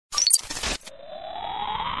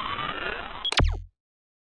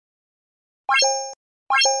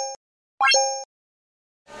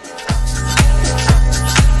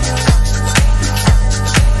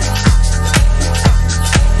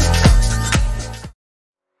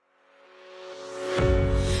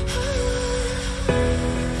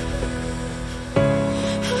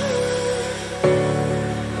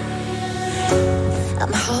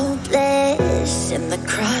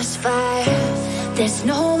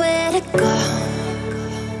nowhere to go.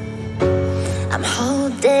 I'm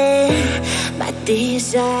holding my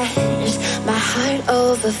desires, my heart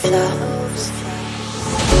overflows.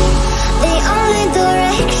 The only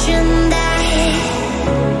direction that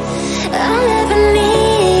I'll ever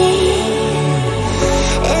need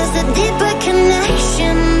is the deeper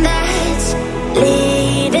connection that's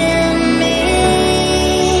leading me.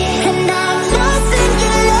 And I'm lost in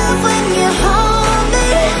your love when you hold me.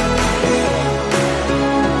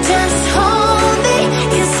 Just hold me,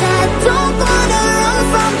 'cause I don't wanna run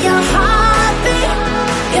from your heartbeat.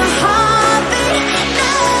 Your heartbeat,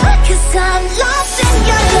 no, 'cause I'm lost in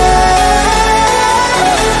your love.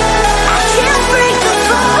 I can't break the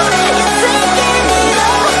fall, you're taking it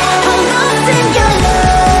all. I'm lost in your love.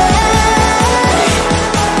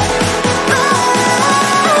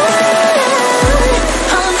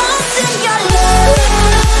 I'm lost in your love.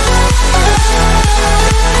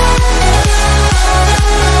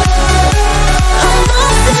 I'm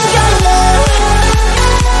lost in your love.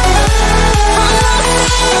 I'm lost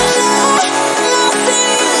in your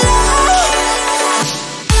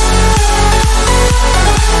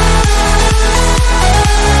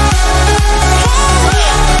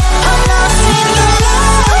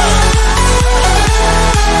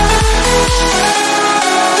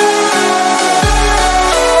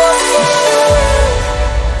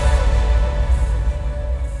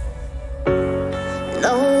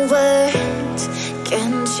No words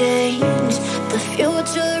can change the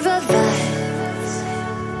future of us.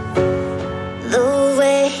 The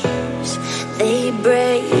waves, they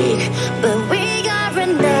break, but we are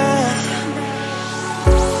enough.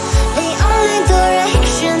 The only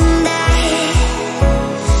direction that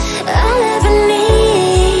I'll ever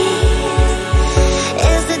need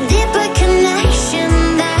is the deeper connection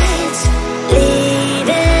that's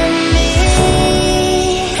leading me.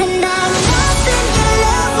 And I'm lost in your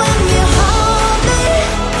love when you hold me.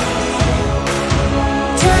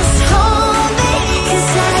 Just hold me,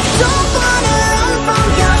 'cause I don't wanna run from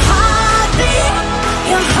your heartbeat.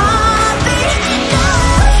 Your heartbeat, no,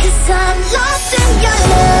 'cause I'm lost in your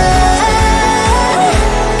love.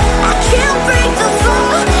 I can't break the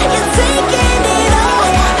fall, you're taking it all.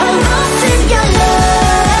 I'm lost in your love.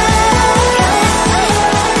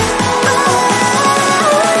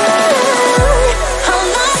 I'm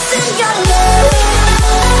lost in your love. I'm lost in your love.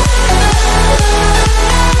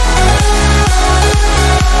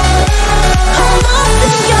 I'm lost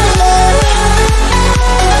in your love.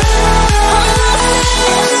 Lost in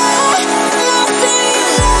your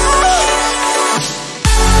love.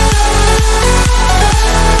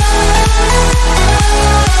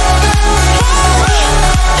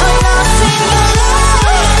 I'm lost in your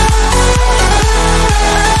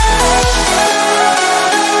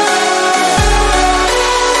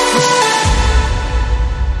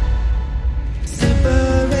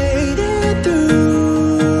Separated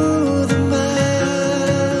through the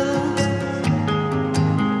miles,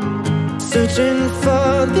 searching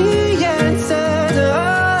for the answer to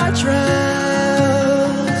our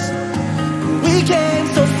trials. We came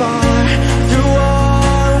so far through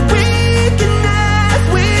our weakness.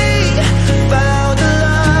 We found a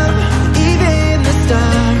love, even the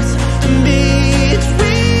stars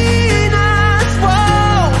between us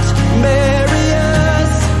won't marry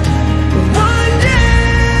us. One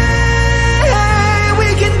day we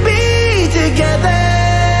can be together,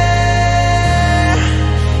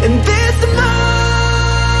 and this moment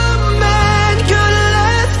could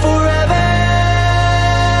last forever.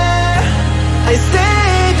 I say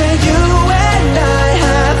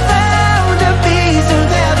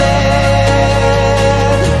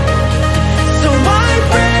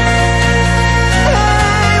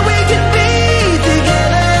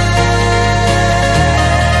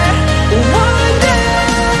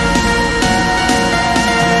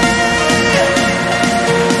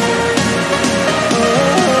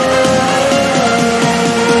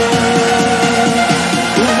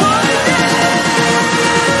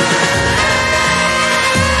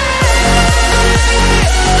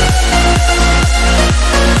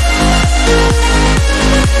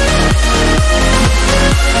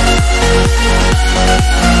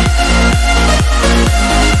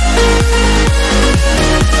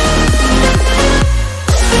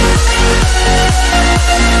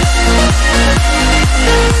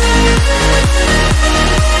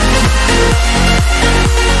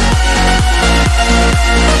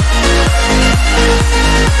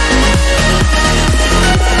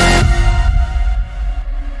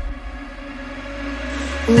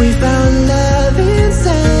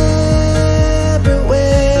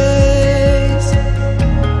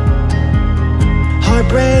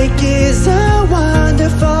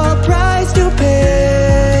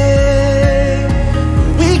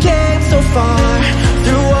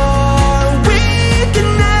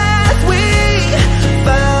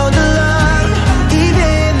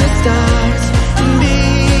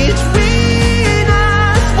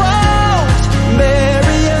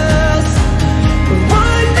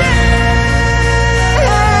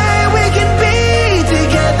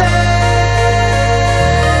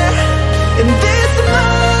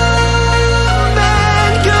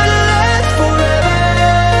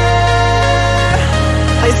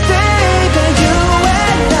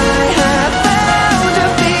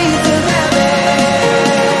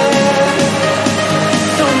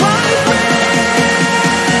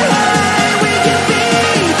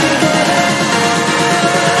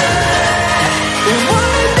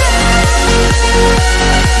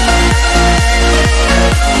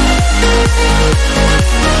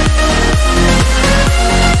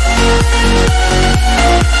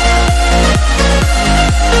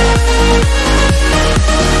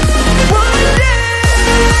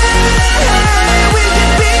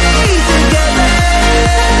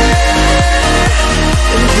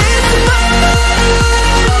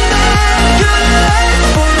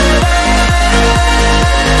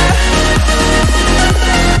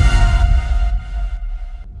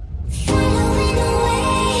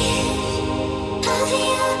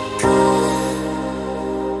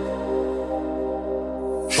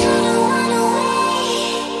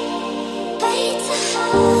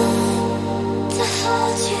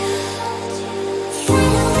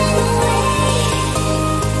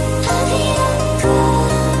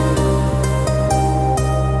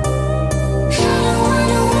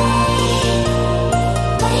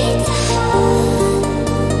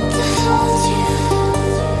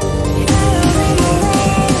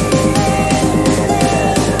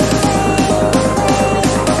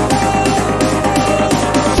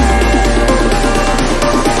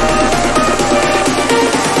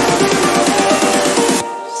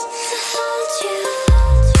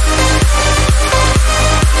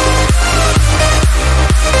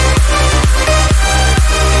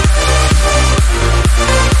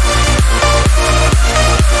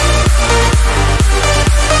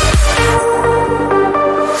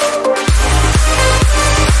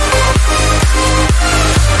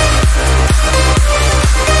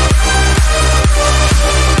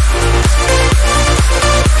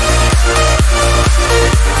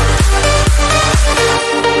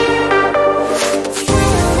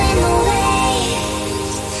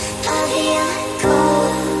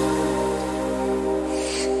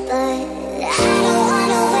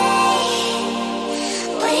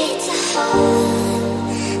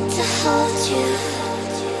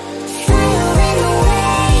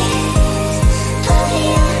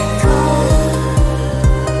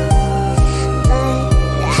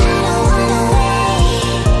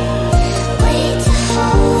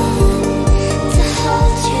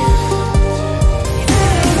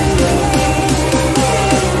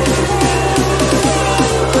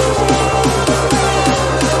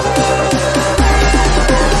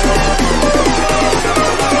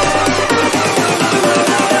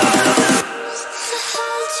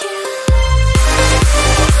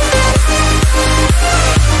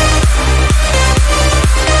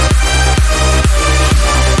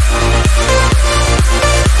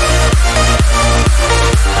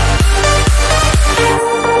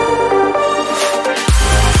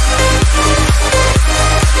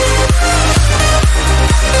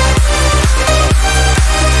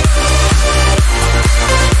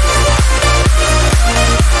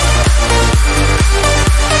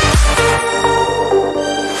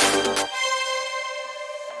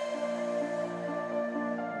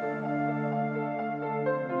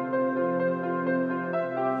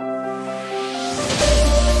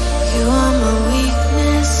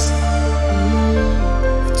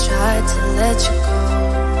to let you go.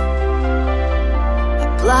 I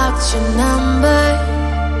blocked your number.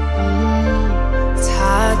 It's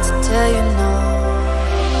hard to tell you no.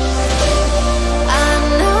 I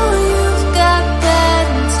know you've got bad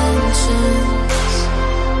intentions.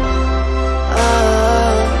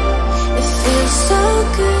 Oh, it feels so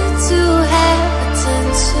good to have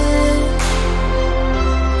attention.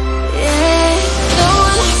 Yeah, no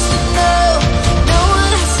one has to know. No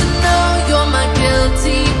one has to know you're my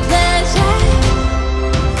guilty pleasure.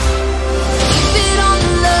 Keep it on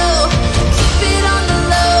the low. Keep it on the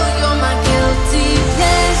low. You're my guilty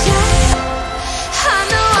pleasure. I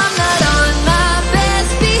know I'm not on my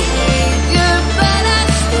best behavior, but I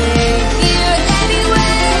stay here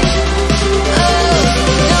anyway. Oh,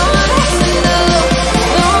 no one has to know.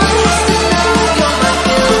 No one has to know you're my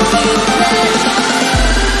guilty pleasure.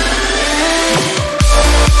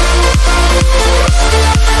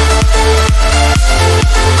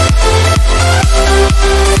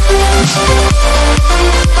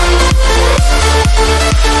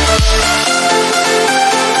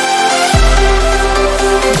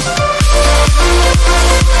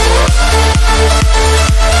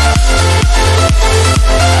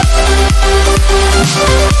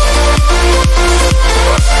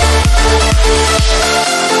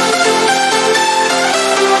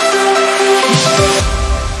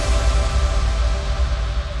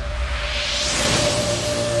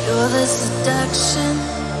 You're the seduction.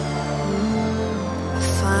 I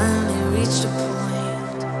finally reached a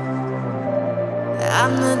point.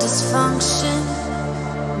 I'm the dysfunction.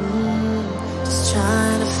 Just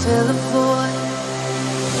trying to fill a void.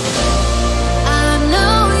 I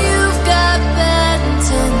know you've got bad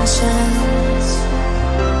intentions.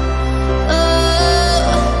 Oh,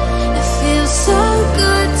 it feels so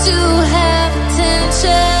good to have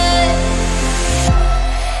attention.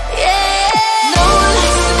 Yeah, no one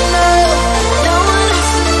has to know. No one has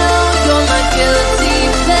to know you're my guilty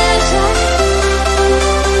pleasure.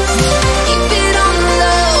 Keep it on the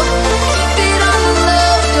low. Keep it on the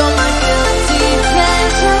low. You're my guilty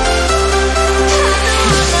pleasure. I know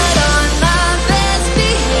I'm not on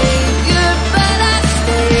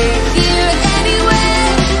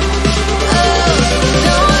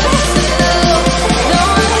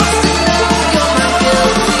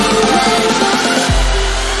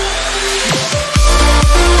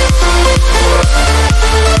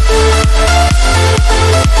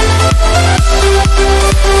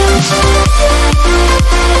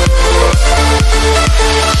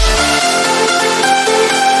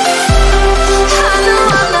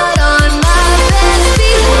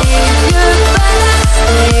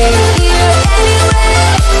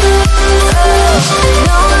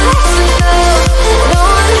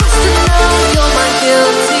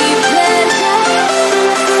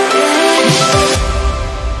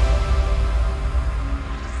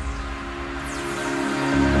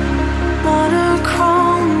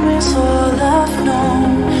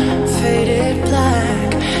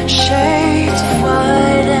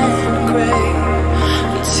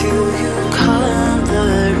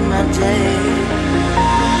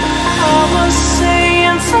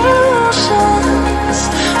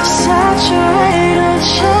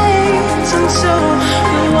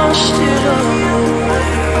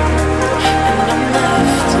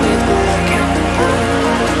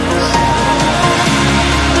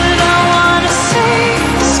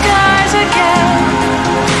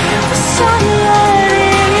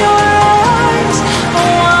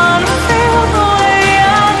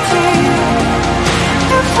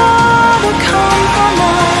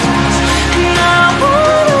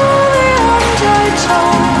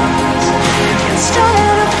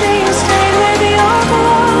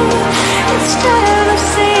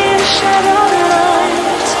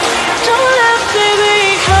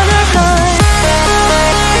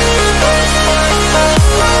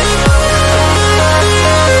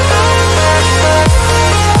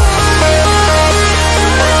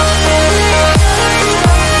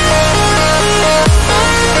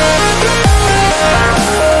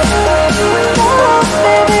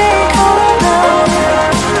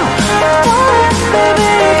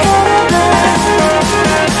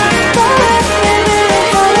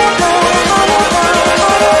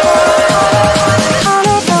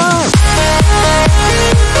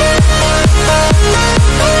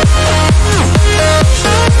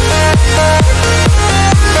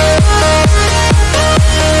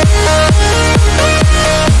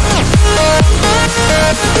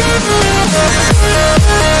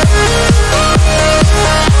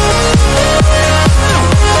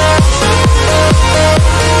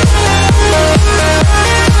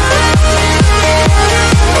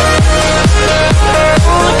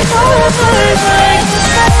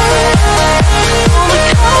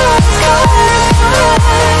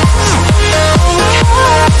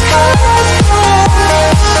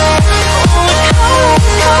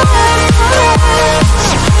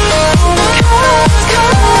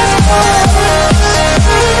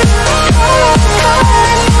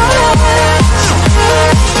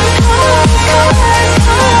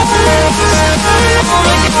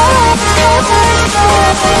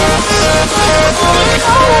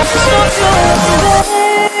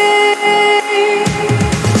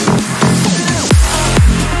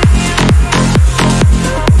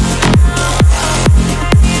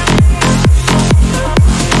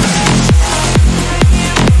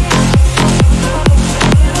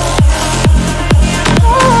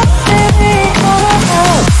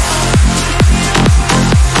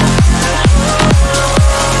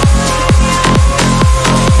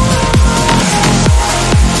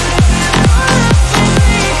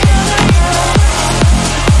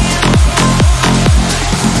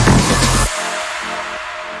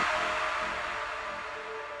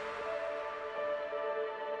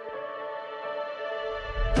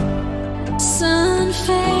Sun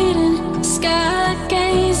fading, sky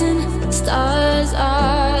gazing, stars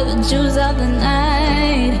are the jewels of the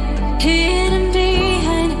night, hidden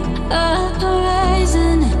behind a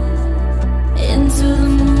horizon, into the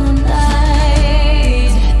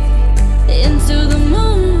moonlight, into the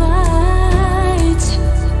moonlight.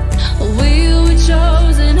 We were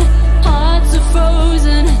chosen, hearts are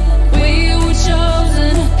frozen. We were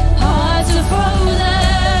chosen, hearts are frozen.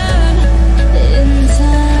 In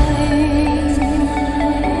time,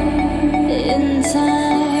 in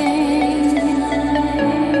time,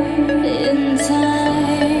 in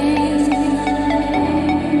time,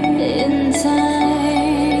 in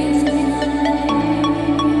time.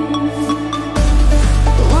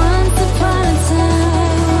 Once upon a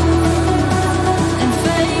time, and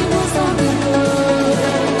fame was on the road.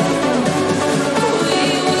 We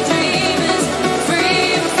were dreamers, free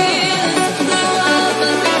and fearless. The world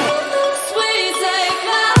beneath us, we take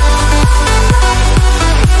flight.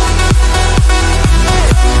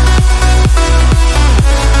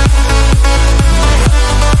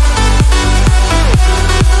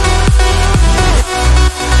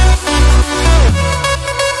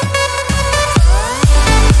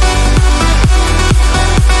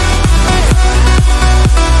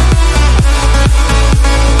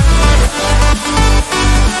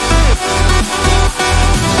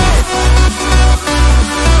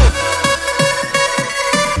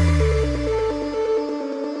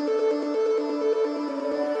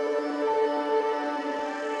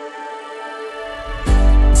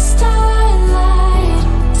 Starlight,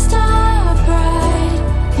 star bright,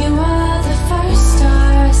 you are the first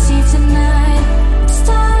star I see tonight.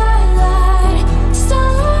 Starlight,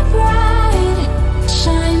 star bright,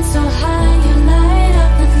 shine so high you light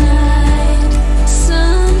up the night.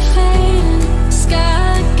 Sun fading,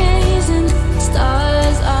 sky gazing,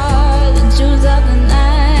 stars are the jewels of the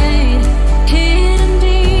night, hidden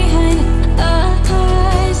behind a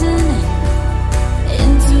horizon,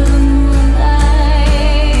 into the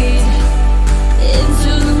moonlight,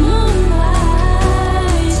 into the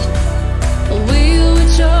moonlight. We were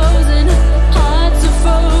chosen, hearts are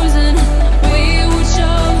frozen. We were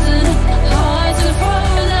chosen, hearts are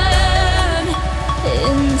frozen.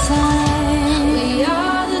 In time, we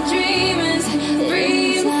are the dreamers, free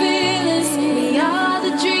and fearless. We are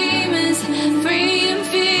the dreamers, free and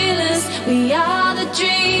fearless. We are the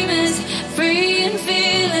dreamers, free and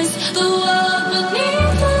fearless. The world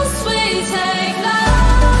beneath us, we take flight.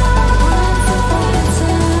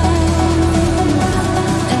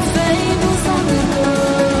 And fame was on the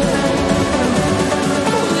road.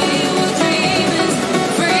 We were dreamers,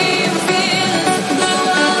 free and fearless. The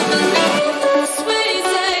world beneath us, we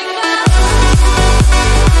take flight.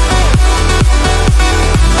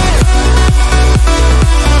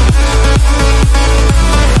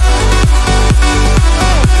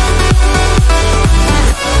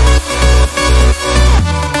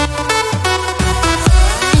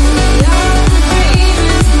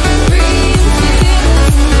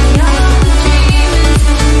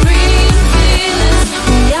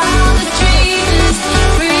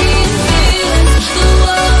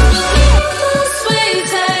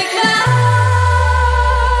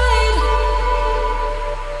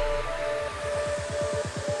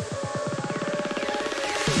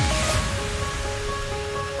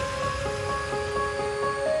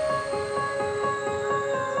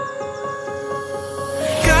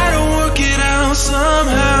 Gotta work it out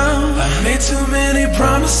somehow. I made too many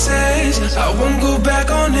promises, I won't go back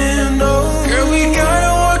on them, no. Girl, we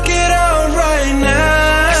gotta work it out right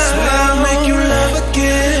now. I swear I'll make you love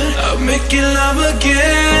again, I'll make you love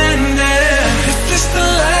again, yeah. If it's the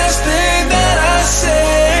last thing that I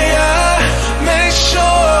say, I make sure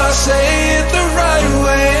I say it the right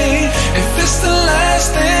way. If it's the last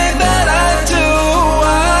thing that I do, I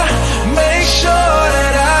make sure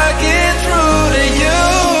that I get through to you.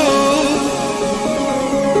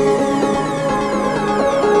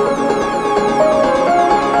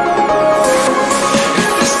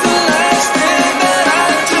 If it's the last thing that I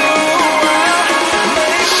do, I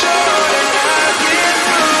make sure that I get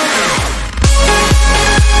through.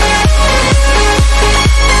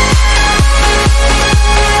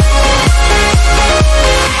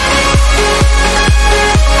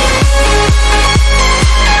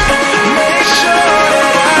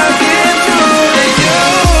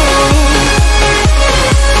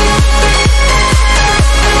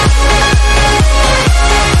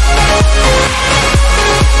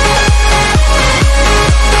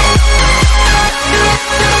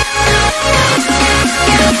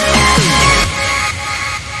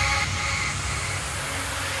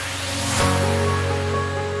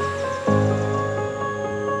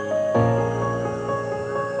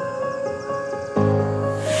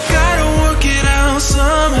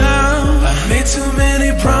 too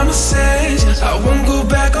many promises, I won't go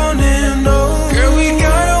back on them, no. Girl, we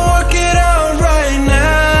gotta work it out right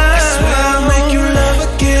now. I swear I'll make you love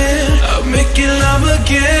again, I'll make you love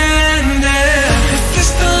again, yeah. If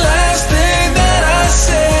it's the last thing that I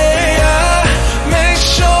say, I make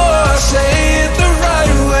sure I say it the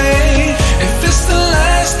right way. If it's the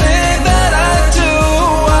last thing that I do,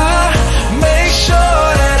 I make sure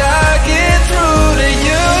that I get through to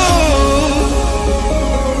you.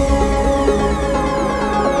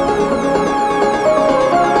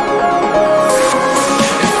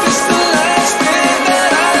 If it's the last thing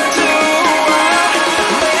that I do, I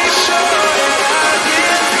make sure that I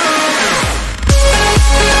get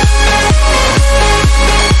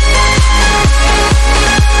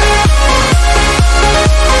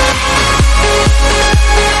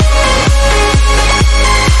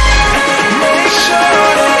make sure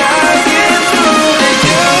that I get through to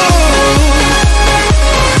you.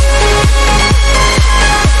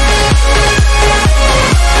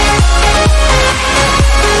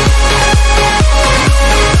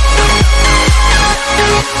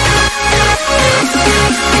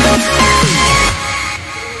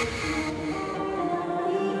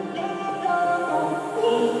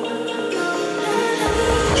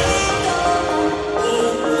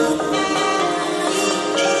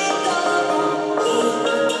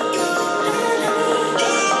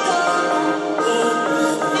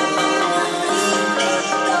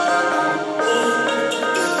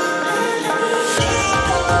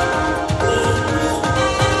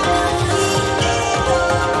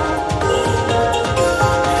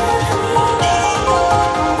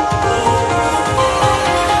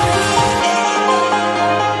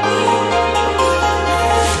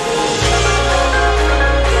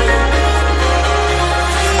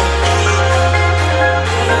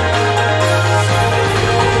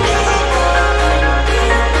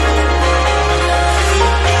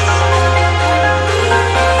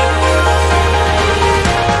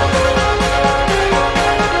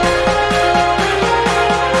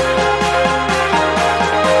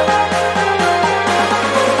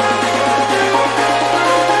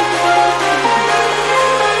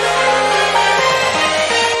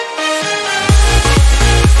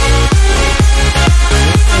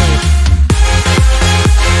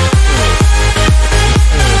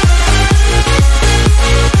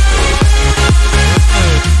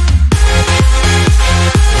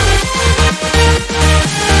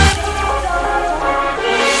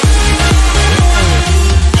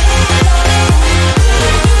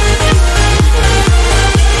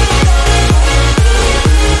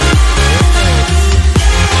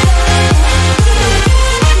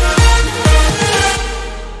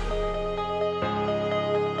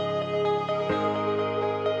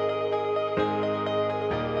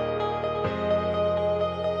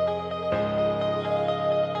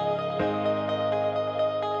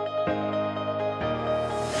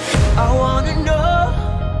 I wanna know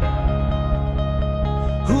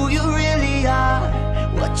who you really are,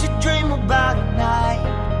 what you dream about at night.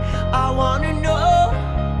 I wanna know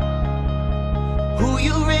who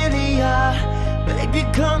you really are, baby,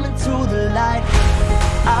 come into the light.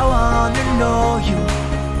 I wanna know you.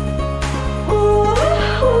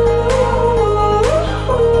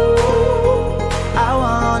 I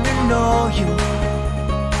wanna know you.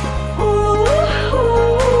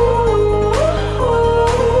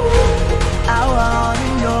 I wanna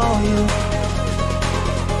know you.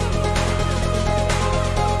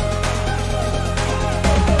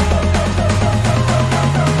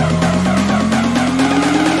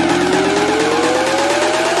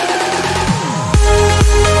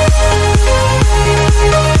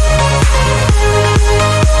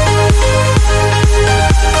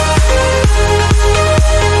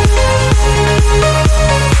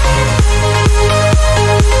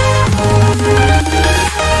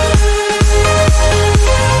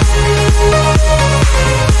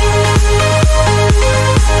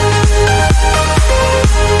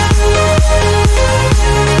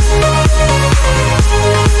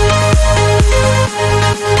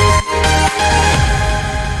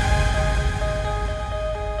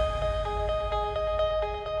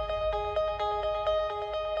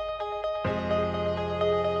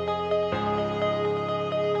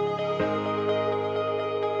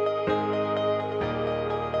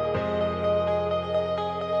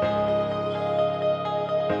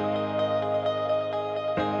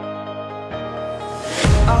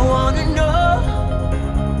 I wanna know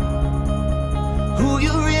who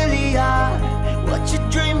you really are, what you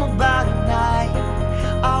dream about at night.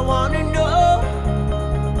 I wanna know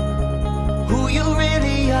who you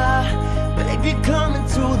really are, baby, come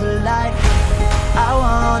into the light. I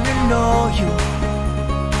wanna know you.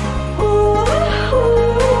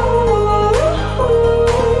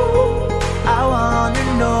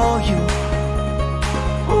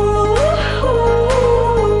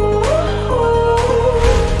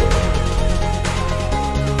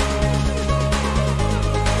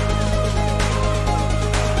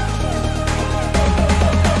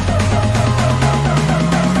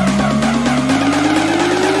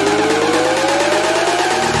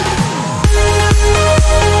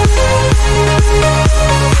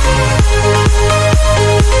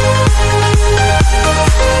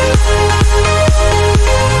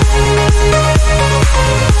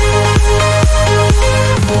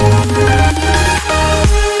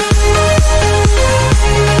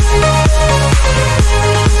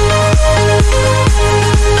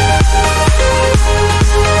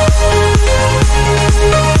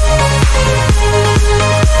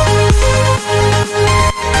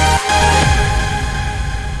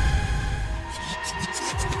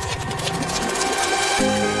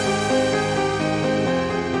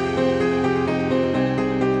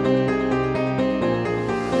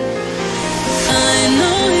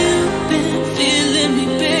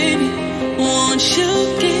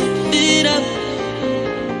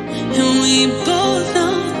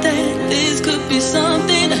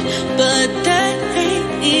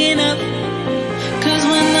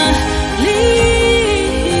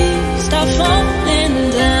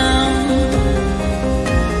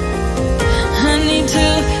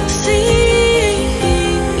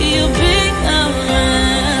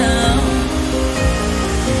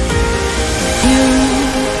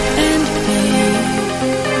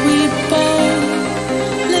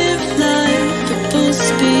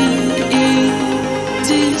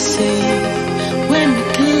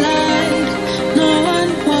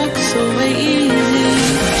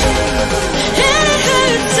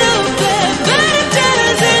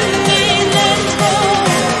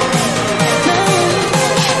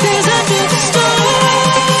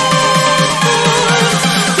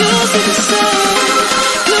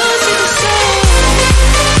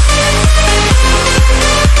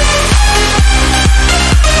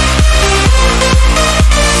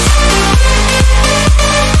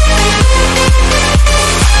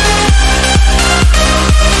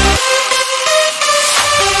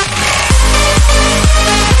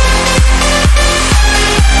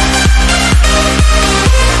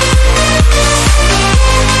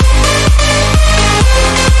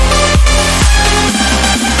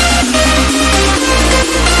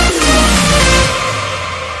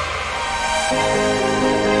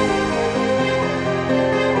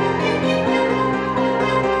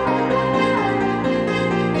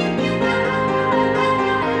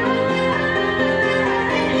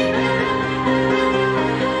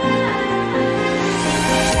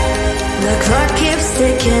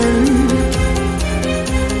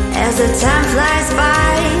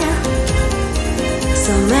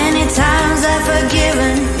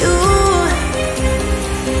 hearing you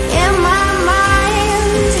in my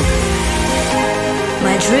mind.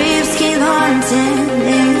 My dreams keep haunting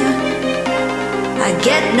me. I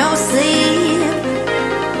get no sleep.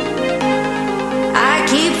 I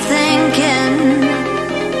keep thinking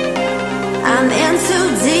I'm in too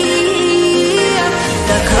deep.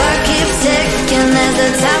 The clock keeps ticking as the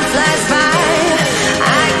time flies by.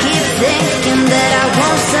 I keep thinking that I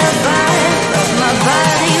won't survive, but my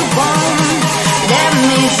body